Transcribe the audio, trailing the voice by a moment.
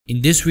In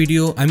this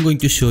video, I'm going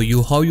to show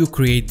you how you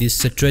create this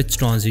stretch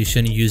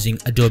transition using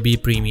Adobe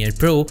Premiere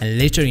Pro, and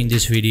later in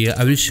this video,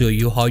 I will show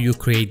you how you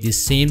create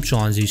this same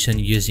transition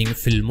using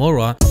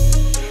Filmora.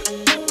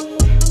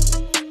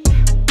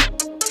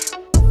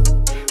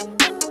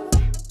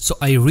 So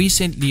I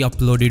recently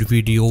uploaded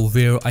video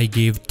where I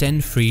gave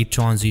 10 free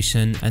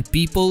transition and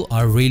people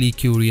are really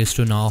curious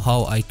to know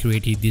how I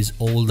created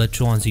all the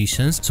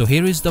transitions. So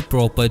here is the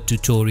proper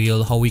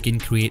tutorial how we can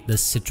create the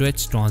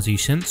stretch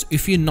transitions.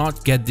 If you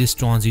not get this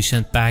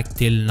transition pack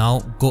till now,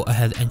 go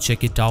ahead and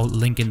check it out,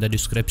 link in the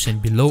description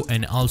below,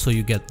 and also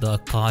you get the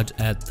card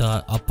at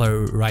the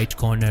upper right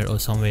corner or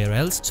somewhere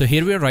else. So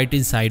here we are right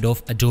inside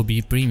of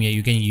Adobe Premiere.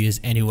 You can use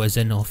any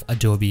version of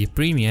Adobe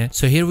Premiere.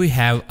 So here we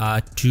have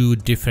two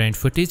different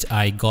footage.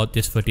 I got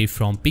this footage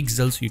from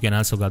Pixels. You can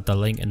also get the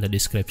link in the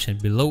description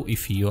below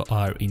if you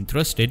are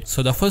interested.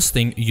 So the first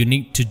thing you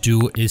need to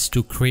do is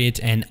to create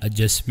an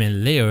adjustment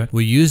layer.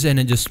 We use an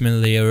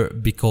adjustment layer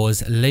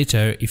because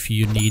later if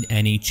you need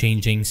any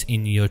changings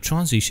in your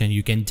transition,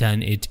 you can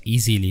done it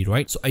easily,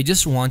 right? So I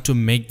just want to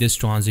make this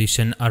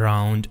transition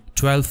around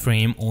 12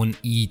 frames on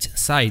each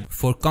side.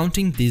 For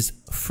counting these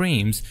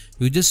frames,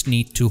 you just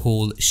need to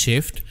hold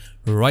Shift,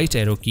 right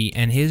arrow key,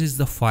 and here is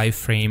the 5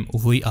 frame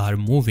we are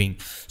moving.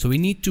 So we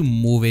need to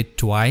move it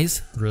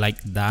twice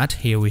like that.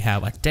 Here we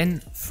have a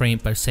 10 frame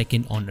per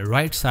second on the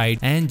right side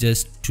and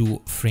just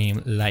 2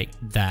 frame like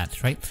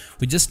that, right?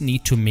 We just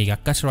need to make a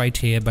cut right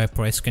here by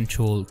press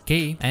Ctrl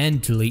K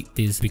and delete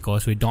this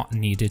because we don't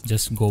need it.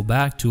 Just go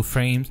back 2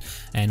 frames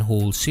and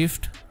hold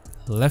Shift,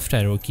 left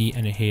arrow key,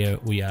 and here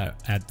we are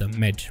at the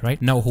mid,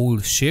 right? Now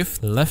hold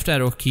Shift, left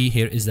arrow key,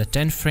 here is the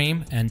 10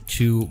 frame and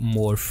 2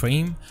 more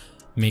frame.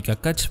 Make a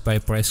cut by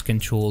press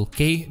Ctrl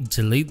K,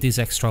 delete this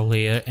extra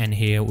layer, and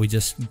here we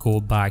just go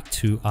back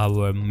to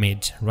our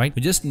mid, right?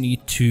 We just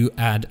need to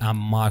add a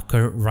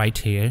marker right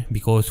here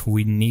because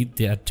we need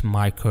that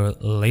marker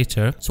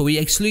later. So we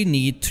actually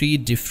need 3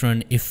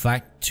 different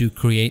effects to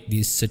create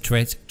this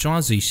stretch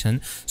transition.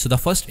 So the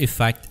first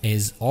effect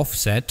is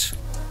offset,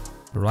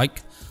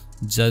 right?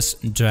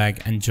 Just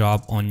drag and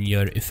drop on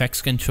your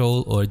effects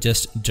control or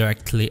just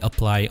directly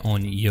apply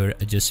on your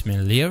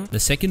adjustment layer. The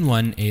second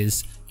one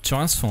is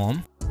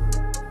transform.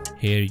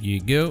 Here you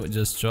go,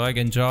 just drag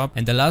and drop.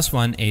 And the last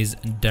one is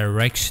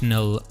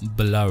directional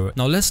blur.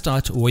 Now let's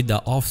start with the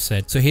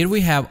offset. So here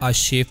we have a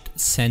shift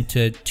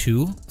center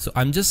 2. So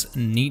I'm just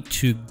need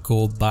to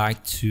go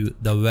back to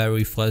the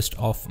very first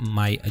of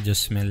my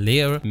adjustment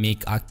layer,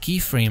 make a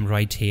keyframe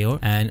right here,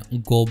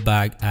 and go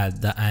back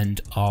at the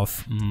end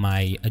of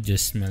my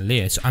adjustment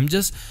layer. So I'm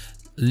just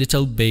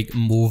little big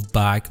move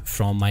back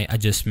from my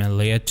adjustment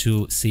layer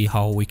to see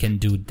how we can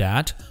do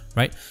that,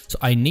 right? So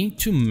I need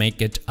to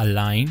make it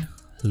align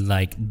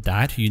like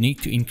that. You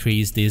need to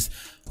increase these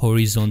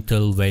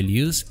horizontal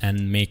values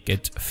and make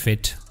it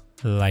fit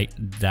like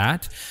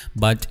that,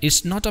 but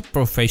it's not a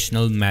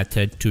professional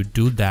method to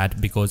do that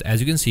because as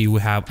you can see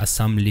we have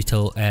some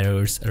little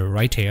errors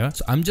right here.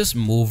 So I'm just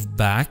move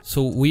back.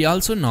 So we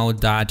also know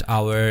that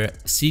our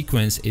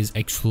sequence is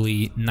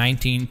actually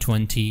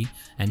 1920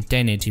 and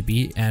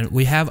 1080p, and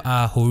we have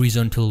a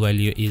horizontal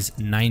value is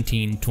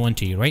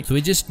 1920, right? So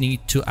we just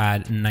need to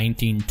add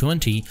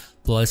 1920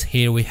 plus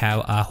here we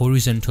have a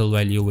horizontal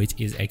value which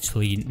is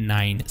actually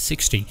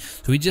 960.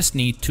 So we just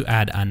need to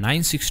add a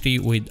 960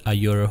 with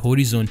your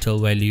horizontal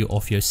value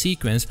of your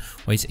sequence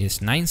which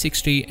is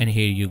 960, and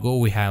here you go,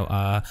 we have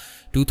a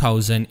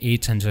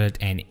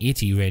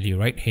 2880 value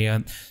right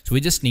here. So we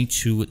just need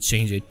to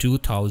change it to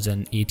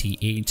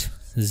 2088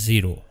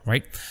 0,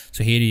 right?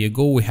 So here you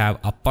go, we have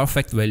a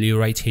perfect value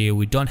right here.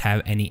 We don't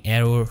have any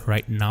error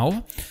right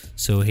now.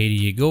 So here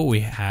you go,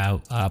 we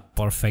have a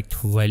perfect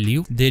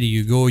value. There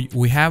you go,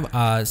 we have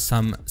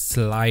some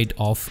slide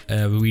of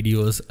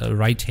videos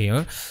right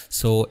here.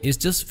 So it's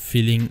just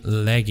feeling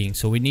lagging,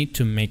 so we need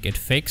to make it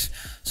fix.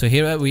 So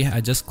here we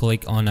just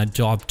click on a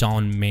drop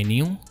down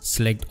menu,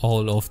 select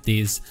all of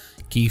these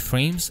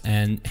keyframes,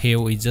 and here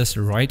we just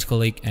right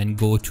click and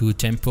go to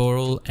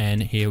temporal,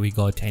 and here we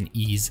got an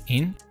ease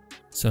in.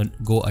 So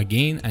go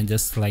again and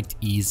just select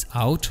ease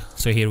out.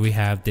 So here we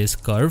have this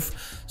curve.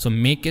 So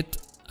make it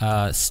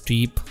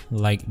steep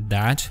like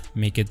that.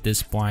 Make it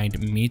this point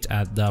meet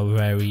at the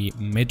very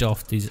mid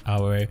of this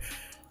our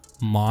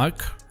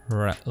mark,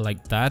 right,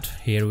 like that.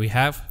 Here we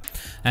have,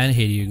 and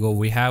here you go,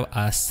 we have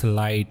a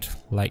slide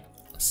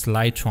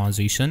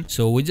transition.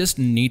 So we just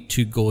need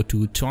to go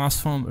to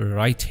transform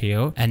right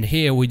here, and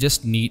here we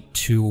just need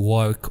to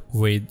work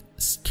with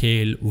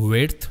scale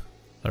width,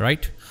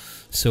 right?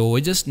 So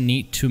we just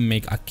need to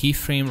make a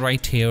keyframe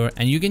right here,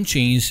 and you can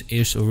change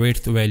its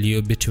width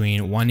value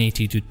between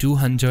 180 to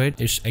 200.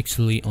 It's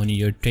actually on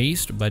your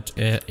taste, but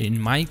in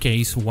my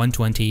case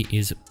 120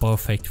 is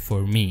perfect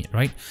for me,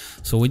 right?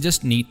 So we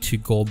just need to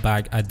go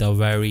back at the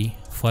very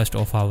first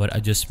of our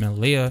adjustment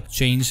layer,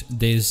 change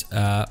this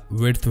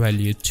width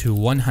value to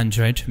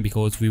 100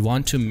 because we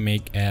want to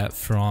make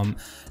from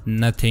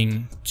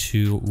nothing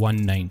to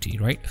 190,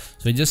 right?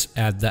 So just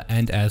at the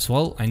end as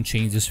well and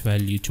change this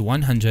value to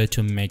 100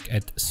 to make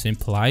it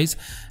simplifies,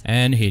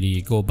 and here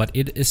you go. But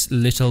it is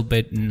little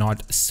bit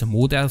not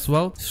smooth as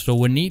well, so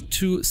we need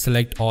to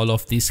select all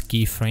of these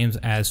keyframes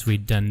as we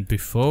done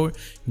before,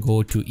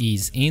 go to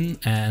ease in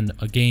and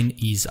again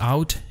ease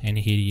out, and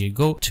here you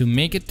go. To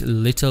make it a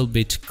little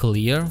bit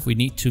clear, we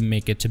need to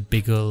make it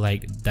bigger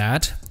like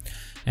that,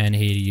 and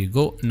here you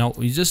go. Now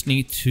we just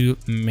need to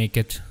make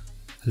it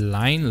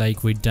line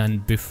like we done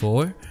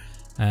before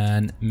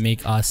and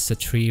make our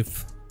strip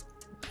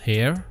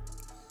here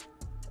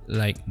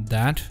like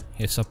that.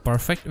 It's a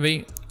perfect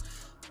way.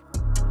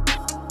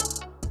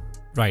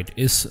 Right,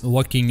 it's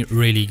working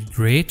really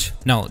great.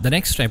 Now the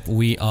next step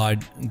we are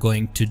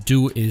going to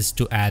do is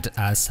to add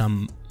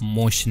some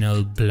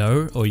motional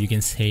blur, or you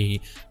can say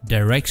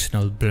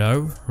directional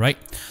blur, right?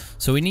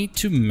 So we need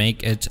to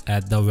make it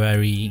at the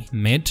very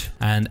mid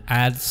and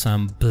add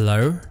some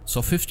blur.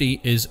 So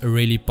 50 is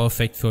really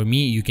perfect for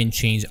me. You can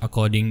change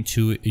according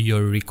to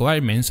your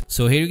requirements.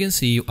 So here you can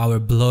see our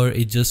blur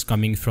is just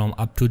coming from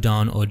up to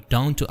down or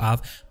down to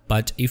up.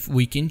 But if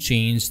we can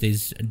change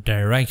this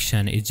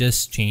direction, it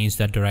just change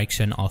the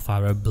direction of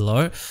our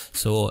blur.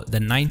 So the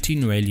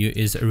 19 value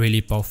is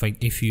really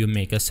perfect if you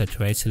make a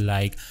saturate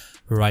like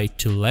right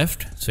to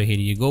left. So here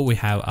you go, we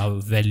have our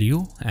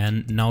value,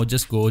 and now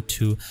just go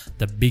to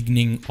the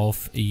beginning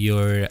of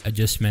your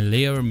adjustment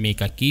layer, make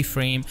a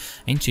keyframe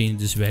and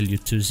change this value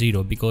to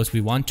 0 because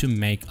we want to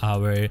make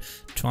our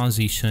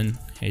transition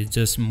is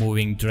just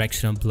moving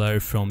directional blur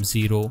from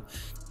 0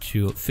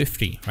 to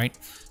 50, right?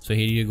 So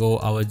here you go,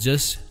 our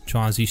just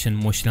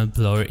transition motional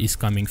blur is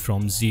coming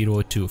from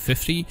 0 to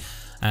 50.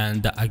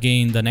 And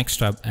again, the next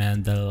step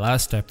and the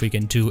last step we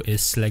can do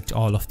is select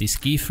all of these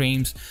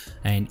keyframes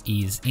and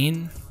ease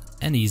in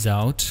and ease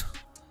out,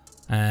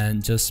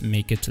 and just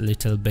make it a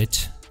little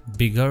bit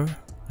bigger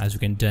as we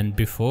can done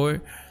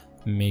before.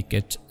 Make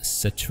it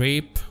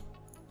strip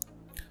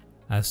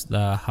as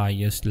the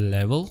highest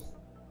level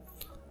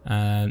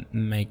and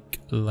make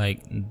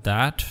like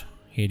that.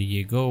 Here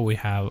you go, we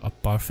have a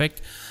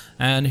perfect,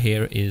 and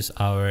here is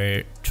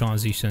our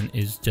transition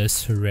is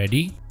just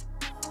ready.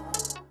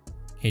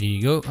 Here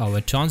you go,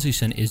 our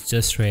transition is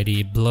just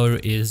ready, blur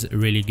is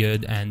really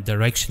good and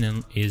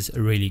directional is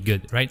really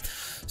good, right?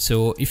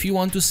 So if you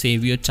want to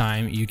save your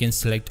time, you can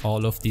select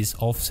all of these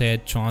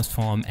offset,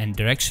 transform and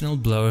directional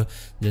blur,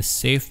 the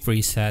save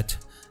preset,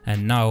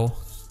 and now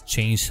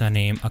change the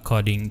name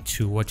according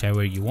to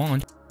whatever you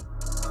want.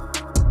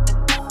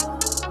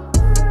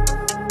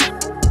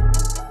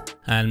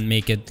 And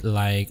make it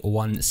like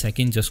 1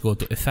 second. Just go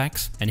to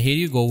effects, and here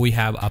you go, we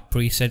have a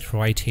preset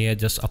right here.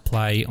 Just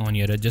apply on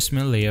your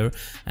adjustment layer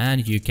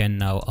and you can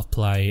now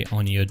apply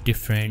on your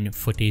different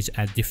footage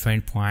at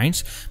different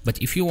points.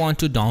 But if you want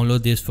to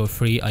download this for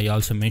free, I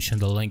also mentioned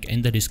the link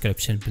in the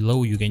description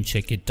below, you can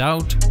check it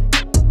out.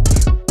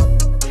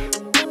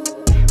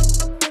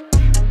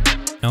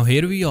 Now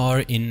here we are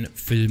in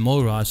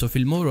Filmora. So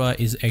Filmora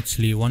is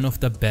actually one of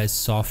the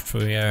best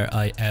software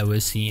I ever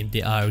seen.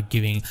 They are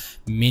giving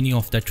many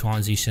of the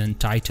transition,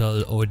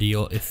 title,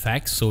 audio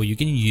effects, so you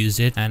can use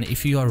it. And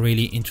if you are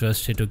really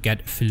interested to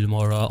get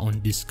Filmora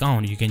on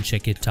discount, you can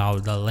check it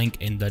out, the link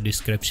in the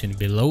description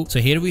below. So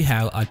here we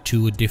have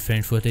two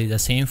different footage, the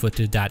same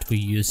footage that we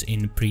use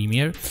in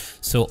Premiere.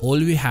 So all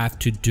we have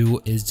to do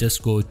is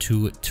just go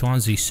to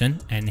transition,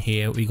 and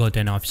here we got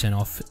an option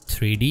of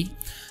 3D,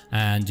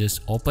 and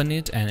just open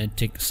it, and it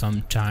takes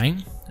some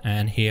time.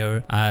 And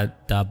here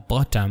at the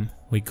bottom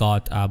we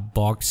got a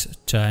box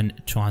turn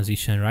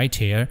transition right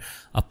here.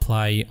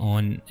 Apply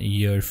on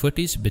your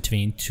footage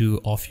between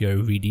two of your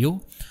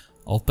video,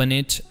 open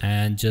it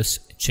and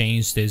just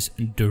change this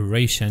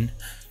duration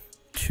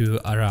to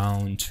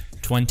around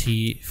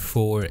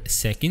 24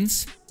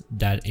 seconds.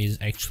 That is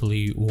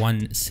actually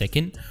 1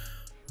 second.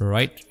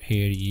 Right,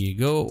 here you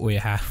go, we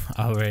have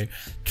our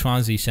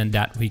transition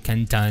that we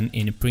can done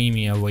in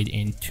Premiere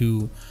within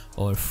 2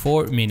 or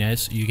 4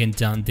 minutes. You can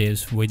done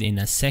this within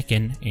a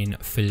second in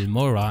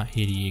Filmora.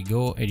 Here you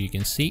go, and you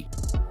can see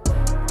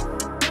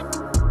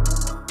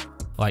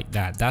like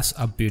that. That's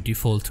a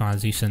beautiful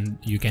transition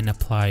you can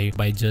apply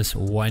by just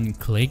one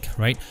click,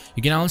 right?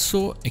 You can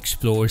also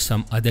explore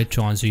some other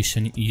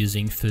transition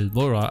using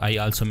Filmora. I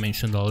also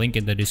mentioned the link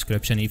in the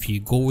description. If you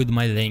go with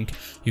my link,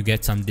 you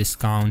get some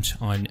discount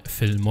on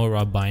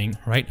Filmora buying,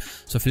 right?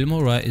 So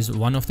Filmora is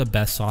one of the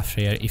best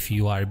software if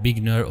you are a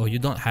beginner or you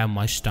don't have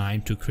much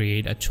time to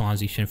create a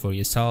transition for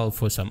yourself,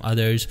 for some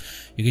others.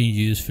 You can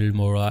use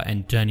Filmora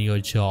and done your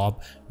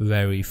job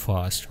very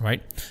fast,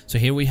 right? So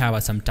here we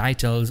have some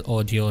titles,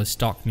 audio,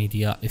 stock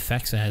media,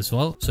 effects as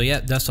well. So yeah,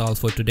 that's all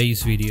for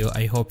today's video.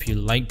 I hope you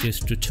like this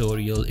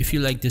tutorial. If you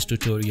like this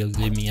tutorial,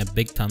 give me a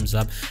big thumbs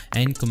up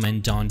and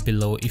comment down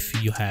below.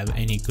 If you have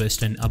any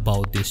question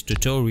about this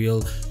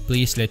tutorial,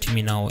 please let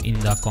me know in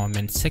the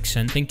comment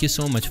section. Thank you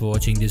so much for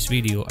watching this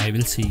video. I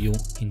will see you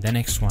in the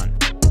next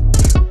one.